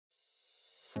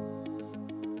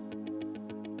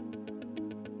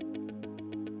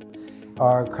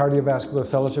Our cardiovascular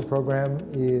fellowship program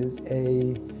is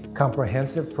a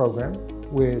comprehensive program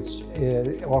which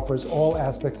offers all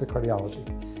aspects of cardiology.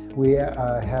 We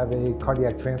have a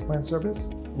cardiac transplant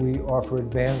service. We offer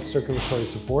advanced circulatory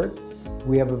support.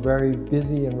 We have a very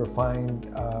busy and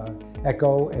refined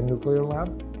echo and nuclear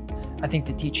lab. I think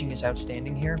the teaching is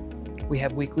outstanding here. We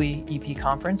have weekly EP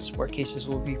conference where cases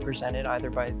will be presented either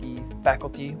by the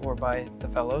faculty or by the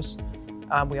fellows.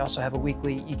 We also have a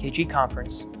weekly EKG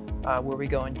conference where we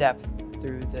go in depth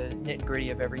through the nitty-gritty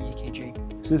of every EKG.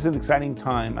 So this is an exciting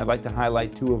time. I'd like to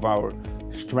highlight two of our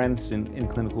strengths in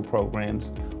clinical programs.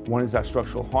 One is our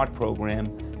structural heart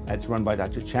program that's run by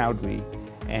Dr. Chowdhury,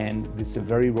 and it's a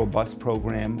very robust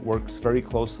program, works very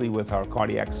closely with our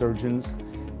cardiac surgeons,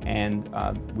 and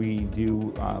we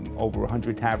do over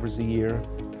 100 TAVRs a year,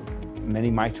 many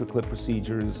MitraClip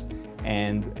procedures,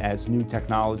 and as new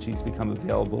technologies become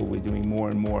available, we're doing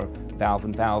more and more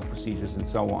valve-in-valve procedures and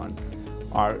so on.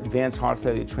 Our advanced heart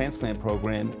failure transplant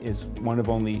program is one of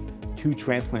only 2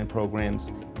 transplant programs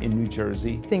in New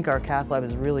Jersey. I think our cath lab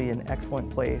is really an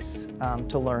excellent place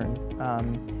to learn.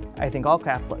 I think all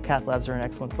cath labs are an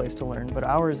excellent place to learn, but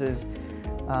ours is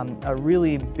a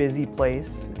really busy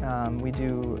place. We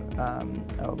do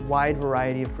a wide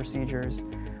variety of procedures,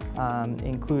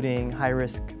 including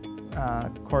high-risk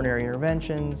coronary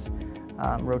interventions,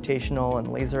 rotational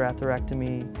and laser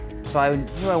atherectomy. So I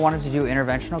knew I wanted to do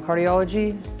interventional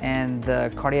cardiology, and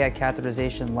the cardiac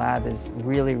catheterization lab is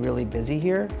really, really busy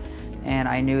here. And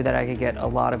I knew that I could get a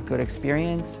lot of good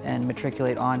experience and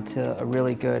matriculate onto a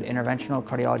really good interventional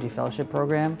cardiology fellowship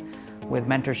program with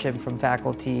mentorship from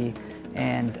faculty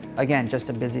and, again, just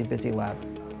a busy, busy lab.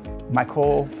 My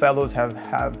co-fellows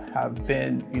have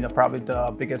been, probably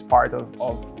the biggest part of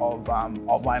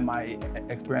why my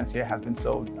experience here has been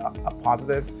so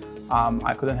positive.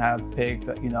 I couldn't have picked,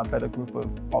 a better group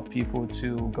of people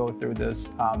to go through this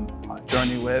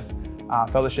journey with.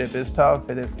 Fellowship is tough.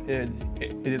 It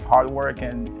is hard work,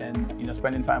 and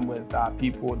spending time with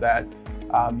people that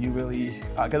you really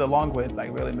get along with,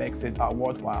 really makes it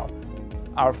worthwhile.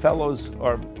 Our fellows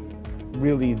are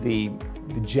really the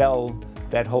gel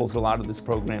that holds a lot of this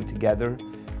program together.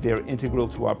 They're integral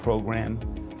to our program.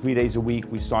 3 days a week,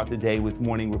 we start the day with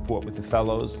morning report with the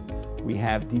fellows. We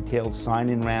have detailed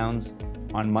sign-in rounds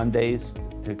on Mondays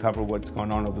to cover what's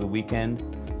going on over the weekend,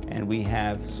 and we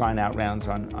have sign-out rounds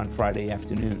on Friday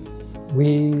afternoon.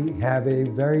 We have a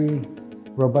very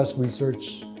robust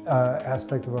research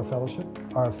aspect of our fellowship.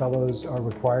 Our fellows are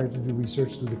required to do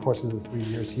research through the course of the 3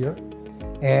 years here,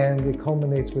 and it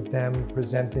culminates with them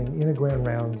presenting in a grand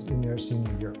rounds in their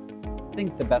senior year. I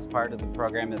think the best part of the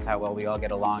program is how well we all get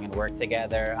along and work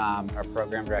together. Our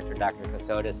program director, Dr.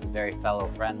 Casotis, is very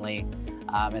fellow-friendly,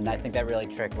 and I think that really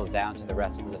trickles down to the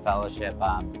rest of the fellowship.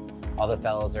 All the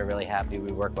fellows are really happy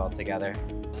we work well together.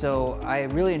 So I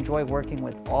really enjoy working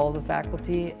with all of the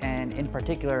faculty, and in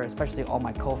particular, especially all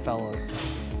my co-fellows.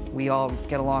 We all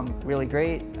get along really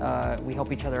great. We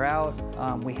help each other out.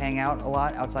 We hang out a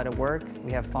lot outside of work.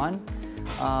 We have fun.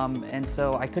 And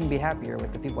so I couldn't be happier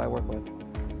with the people I work with.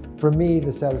 For me,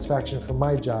 the satisfaction from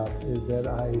my job is that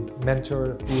I mentor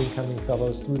the incoming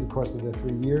fellows through the course of their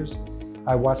 3 years.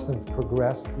 I watch them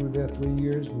progress through their 3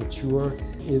 years, mature.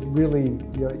 It really,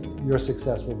 your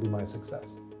success will be my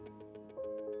success.